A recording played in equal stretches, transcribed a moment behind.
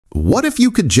What if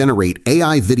you could generate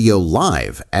AI video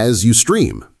live as you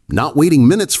stream? Not waiting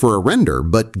minutes for a render,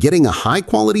 but getting a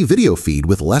high-quality video feed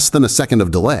with less than a second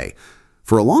of delay.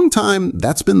 For a long time,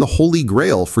 that's been the holy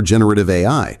grail for generative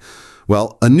AI.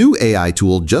 Well, a new AI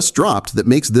tool just dropped that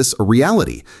makes this a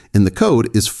reality, and the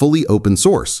code is fully open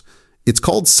source. It's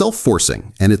called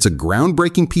self-forcing, and it's a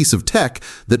groundbreaking piece of tech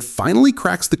that finally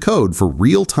cracks the code for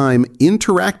real-time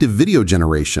interactive video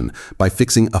generation by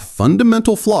fixing a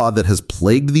fundamental flaw that has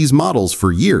plagued these models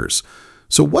for years.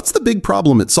 So what's the big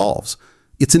problem it solves?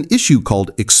 It's an issue called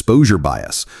exposure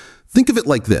bias. Think of it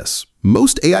like this.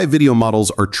 Most AI video models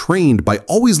are trained by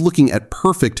always looking at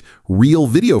perfect, real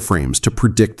video frames to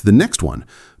predict the next one.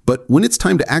 But when it's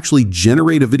time to actually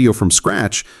generate a video from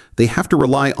scratch, they have to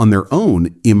rely on their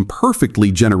own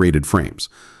imperfectly generated frames.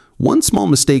 One small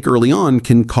mistake early on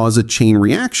can cause a chain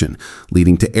reaction,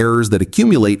 leading to errors that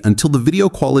accumulate until the video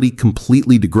quality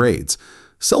completely degrades.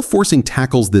 Self-forcing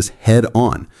tackles this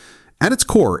head-on. At its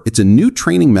core, it's a new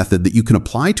training method that you can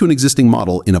apply to an existing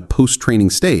model in a post-training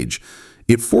stage.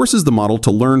 It forces the model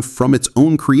to learn from its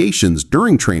own creations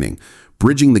during training,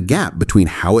 bridging the gap between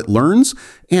how it learns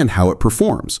and how it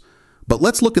performs. But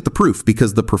let's look at the proof,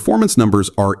 because the performance numbers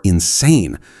are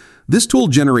insane. This tool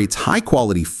generates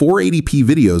high-quality 480p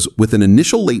videos with an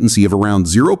initial latency of around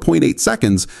 0.8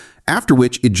 seconds, after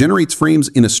which it generates frames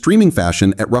in a streaming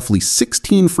fashion at roughly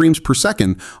 16 frames per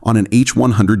second on an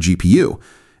H100 GPU.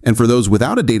 And for those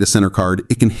without a data center card,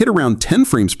 it can hit around 10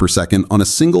 frames per second on a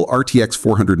single RTX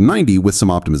 490 with some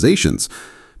optimizations.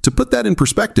 To put that in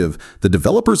perspective, the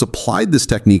developers applied this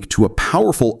technique to a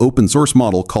powerful open source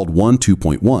model called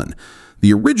Wan2.1.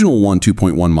 The original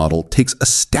Wan2.1 model takes a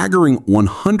staggering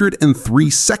 103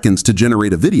 seconds to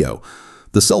generate a video.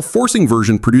 The self-forcing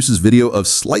version produces video of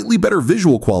slightly better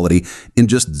visual quality in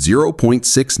just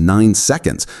 0.69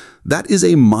 seconds. That is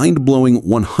a mind-blowing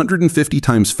 150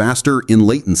 times faster in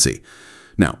latency.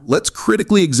 Now, let's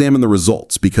critically examine the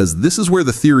results, because this is where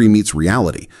the theory meets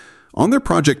reality. On their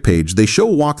project page, they show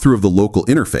a walkthrough of the local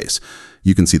interface.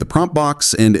 You can see the prompt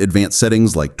box and advanced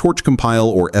settings like torch compile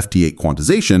or FT8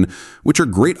 quantization, which are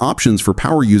great options for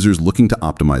power users looking to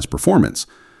optimize performance.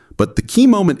 But the key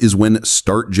moment is when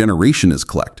start generation is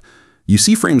clicked. You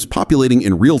see frames populating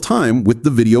in real time with the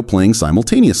video playing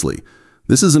simultaneously.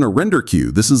 This isn't a render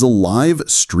queue, this is a live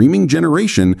streaming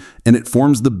generation, and it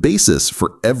forms the basis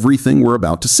for everything we're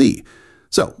about to see.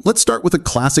 So let's start with a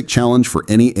classic challenge for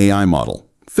any AI model: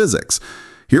 physics.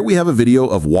 Here we have a video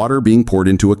of water being poured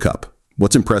into a cup.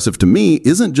 What's impressive to me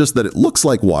isn't just that it looks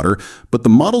like water, but the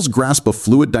model's grasp of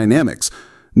fluid dynamics.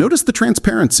 Notice the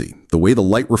transparency, the way the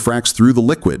light refracts through the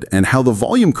liquid, and how the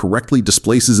volume correctly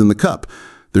displaces in the cup.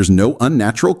 There's no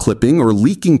unnatural clipping or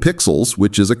leaking pixels,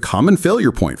 which is a common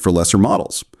failure point for lesser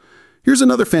models. Here's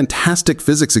another fantastic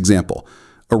physics example.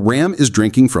 A ram is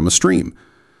drinking from a stream.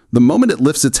 The moment it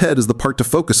lifts its head is the part to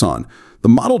focus on. The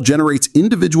model generates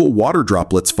individual water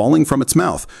droplets falling from its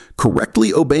mouth,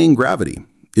 correctly obeying gravity.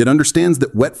 It understands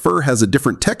that wet fur has a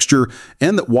different texture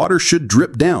and that water should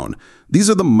drip down. These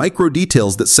are the micro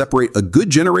details that separate a good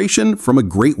generation from a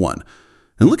great one.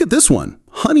 And look at this one,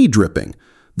 honey dripping.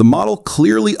 The model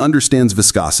clearly understands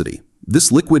viscosity.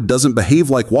 This liquid doesn't behave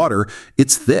like water,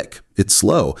 it's thick, it's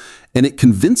slow, and it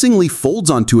convincingly folds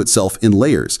onto itself in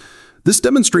layers. This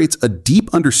demonstrates a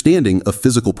deep understanding of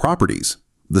physical properties.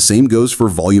 The same goes for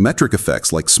volumetric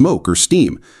effects like smoke or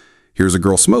steam. Here's a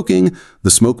girl smoking, the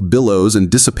smoke billows and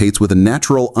dissipates with a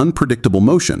natural, unpredictable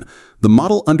motion. The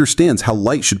model understands how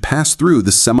light should pass through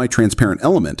this semi-transparent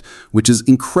element, which is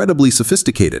incredibly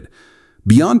sophisticated.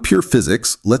 Beyond pure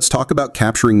physics, let's talk about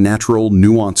capturing natural,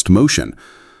 nuanced motion.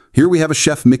 Here we have a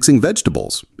chef mixing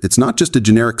vegetables. It's not just a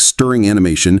generic stirring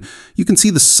animation. You can see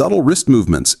the subtle wrist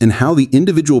movements and how the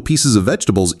individual pieces of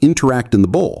vegetables interact in the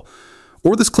bowl.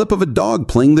 Or this clip of a dog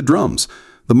playing the drums.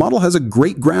 The model has a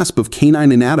great grasp of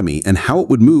canine anatomy and how it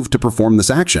would move to perform this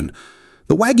action.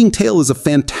 The wagging tail is a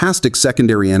fantastic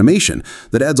secondary animation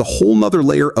that adds a whole nother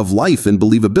layer of life and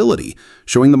believability,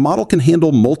 showing the model can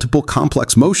handle multiple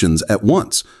complex motions at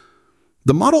once.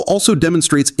 The model also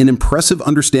demonstrates an impressive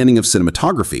understanding of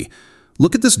cinematography.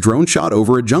 Look at this drone shot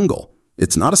over a jungle.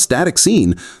 It's not a static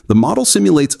scene. The model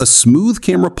simulates a smooth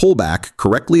camera pullback,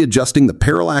 correctly adjusting the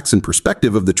parallax and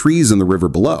perspective of the trees and the river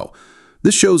below.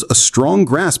 This shows a strong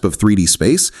grasp of 3D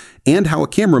space and how a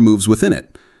camera moves within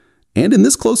it. And in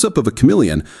this close-up of a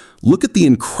chameleon, look at the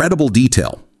incredible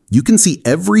detail. You can see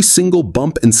every single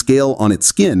bump and scale on its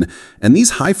skin, and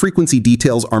these high-frequency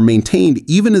details are maintained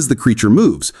even as the creature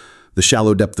moves. The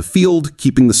shallow depth of field,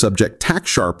 keeping the subject tack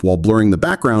sharp while blurring the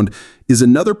background, is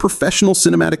another professional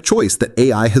cinematic choice that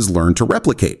AI has learned to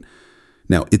replicate.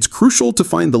 Now, it's crucial to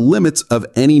find the limits of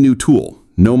any new tool.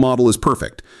 No model is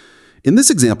perfect. In this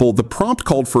example, the prompt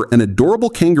called for an adorable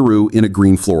kangaroo in a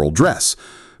green floral dress,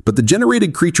 but the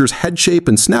generated creature's head shape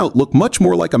and snout look much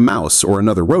more like a mouse or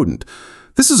another rodent.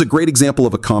 This is a great example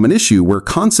of a common issue where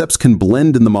concepts can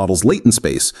blend in the model's latent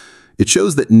space. It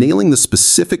shows that nailing the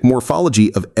specific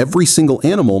morphology of every single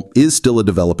animal is still a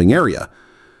developing area.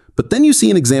 But then you see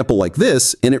an example like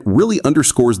this, and it really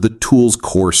underscores the tool's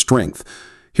core strength.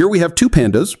 Here we have two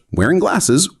pandas, wearing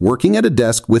glasses, working at a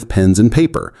desk with pens and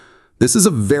paper. This is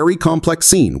a very complex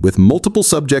scene with multiple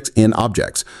subjects and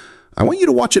objects. I want you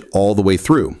to watch it all the way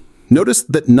through. Notice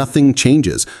that nothing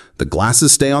changes. The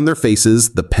glasses stay on their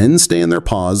faces, the pens stay in their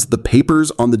paws, the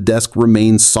papers on the desk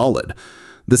remain solid.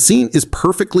 The scene is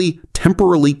perfectly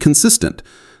temporally consistent.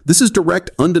 This is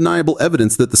direct, undeniable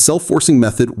evidence that the self-forcing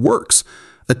method works.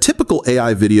 A typical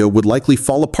AI video would likely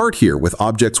fall apart here, with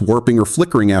objects warping or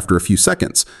flickering after a few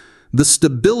seconds. The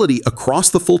stability across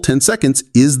the full 10 seconds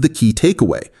is the key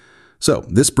takeaway. So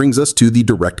this brings us to the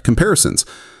direct comparisons.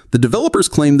 The developers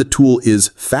claim the tool is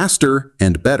faster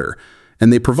and better,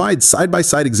 and they provide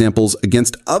side-by-side examples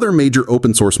against other major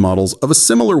open source models of a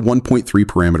similar 1.3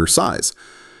 parameter size.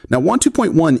 Now,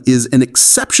 Wan2.1 is an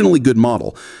exceptionally good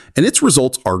model, and its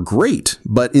results are great,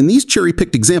 but in these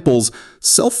cherry-picked examples,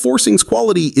 self-forcing's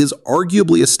quality is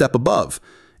arguably a step above.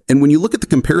 And when you look at the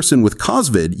comparison with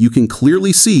CausVid, you can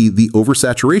clearly see the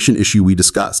oversaturation issue we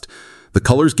discussed. The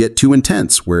colors get too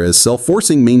intense, whereas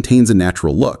self-forcing maintains a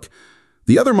natural look.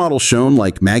 The other models shown,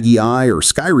 like Maggie Eye or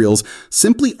Skyreels,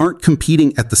 simply aren't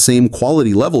competing at the same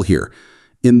quality level here.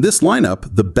 In this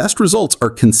lineup, the best results are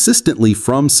consistently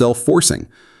from self-forcing.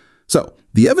 So,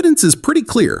 the evidence is pretty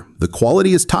clear. The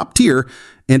quality is top tier,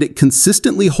 and it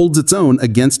consistently holds its own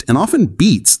against and often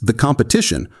beats the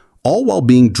competition, all while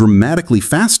being dramatically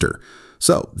faster.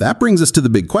 So, that brings us to the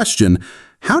big question: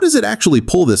 how does it actually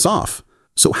pull this off?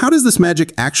 So, how does this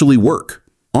magic actually work?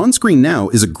 On screen now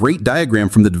is a great diagram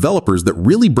from the developers that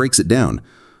really breaks it down.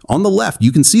 On the left,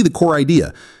 you can see the core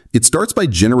idea. It starts by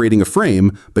generating a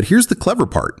frame, but here's the clever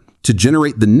part. To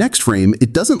generate the next frame,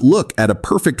 it doesn't look at a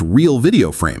perfect real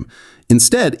video frame.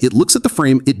 Instead, it looks at the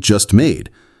frame it just made.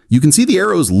 You can see the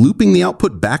arrows looping the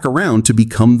output back around to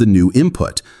become the new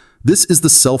input. This is the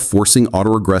self-forcing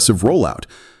autoregressive rollout.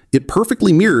 It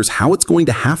perfectly mirrors how it's going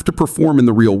to have to perform in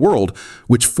the real world,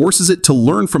 which forces it to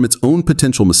learn from its own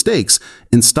potential mistakes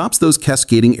and stops those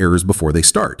cascading errors before they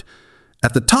start.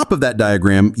 At the top of that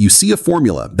diagram, you see a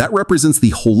formula that represents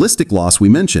the holistic loss we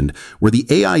mentioned, where the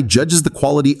AI judges the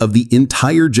quality of the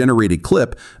entire generated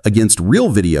clip against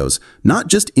real videos, not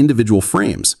just individual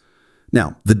frames.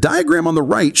 Now, the diagram on the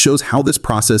right shows how this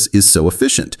process is so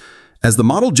efficient. As the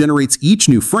model generates each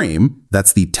new frame,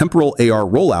 that's the temporal AR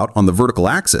rollout on the vertical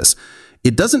axis,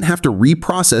 it doesn't have to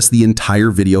reprocess the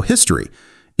entire video history.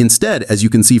 Instead, as you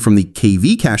can see from the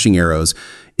KV caching arrows,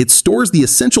 it stores the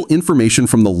essential information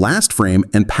from the last frame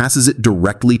and passes it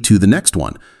directly to the next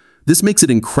one. This makes it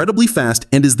incredibly fast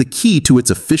and is the key to its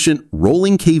efficient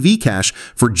rolling KV cache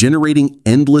for generating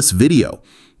endless video.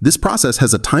 This process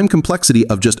has a time complexity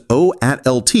of just O at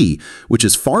LT, which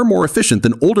is far more efficient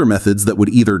than older methods that would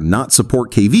either not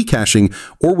support KV caching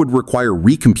or would require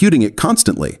recomputing it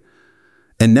constantly.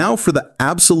 And now for the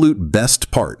absolute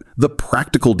best part, the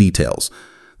practical details.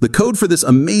 The code for this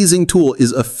amazing tool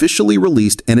is officially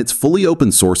released and it's fully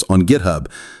open source on GitHub.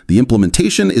 The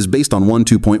implementation is based on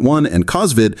Wan2.1 and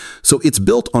CausVid, so it's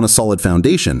built on a solid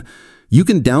foundation. You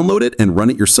can download it and run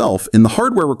it yourself, and the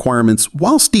hardware requirements,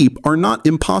 while steep, are not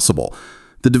impossible.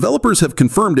 The developers have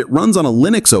confirmed it runs on a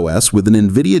Linux OS with an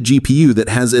NVIDIA GPU that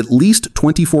has at least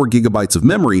 24 gigabytes of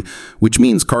memory, which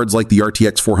means cards like the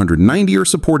RTX 490 are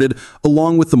supported,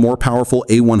 along with the more powerful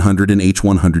A100 and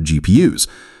H100 GPUs.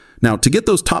 Now, to get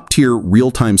those top-tier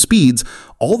real-time speeds,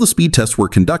 all the speed tests were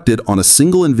conducted on a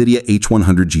single NVIDIA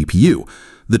H100 GPU.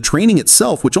 The training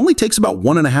itself, which only takes about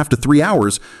 1.5 to 3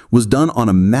 hours, was done on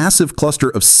a massive cluster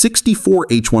of 64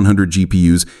 H100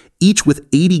 GPUs, each with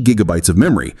 80 gigabytes of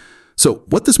memory. So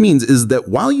what this means is that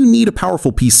while you need a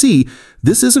powerful PC,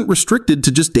 this isn't restricted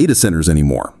to just data centers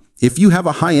anymore. If you have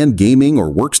a high-end gaming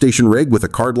or workstation rig with a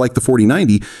card like the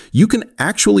 4090, you can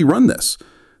actually run this.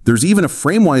 There's even a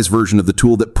frame-wise version of the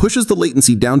tool that pushes the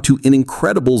latency down to an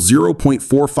incredible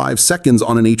 0.45 seconds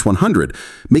on an H100,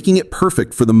 making it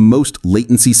perfect for the most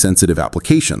latency-sensitive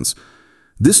applications.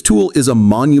 This tool is a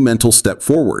monumental step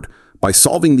forward. By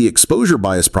solving the exposure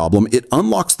bias problem, it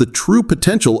unlocks the true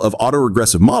potential of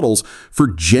autoregressive models for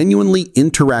genuinely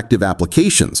interactive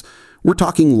applications. We're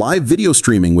talking live video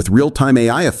streaming with real-time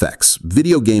AI effects,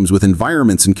 video games with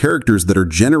environments and characters that are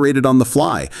generated on the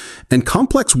fly, and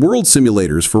complex world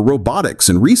simulators for robotics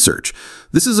and research.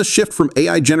 This is a shift from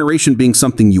AI generation being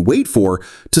something you wait for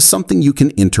to something you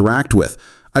can interact with.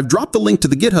 I've dropped the link to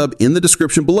the GitHub in the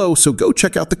description below, so go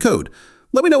check out the code.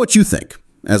 Let me know what you think.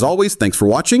 As always, thanks for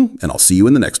watching, and I'll see you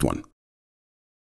in the next one.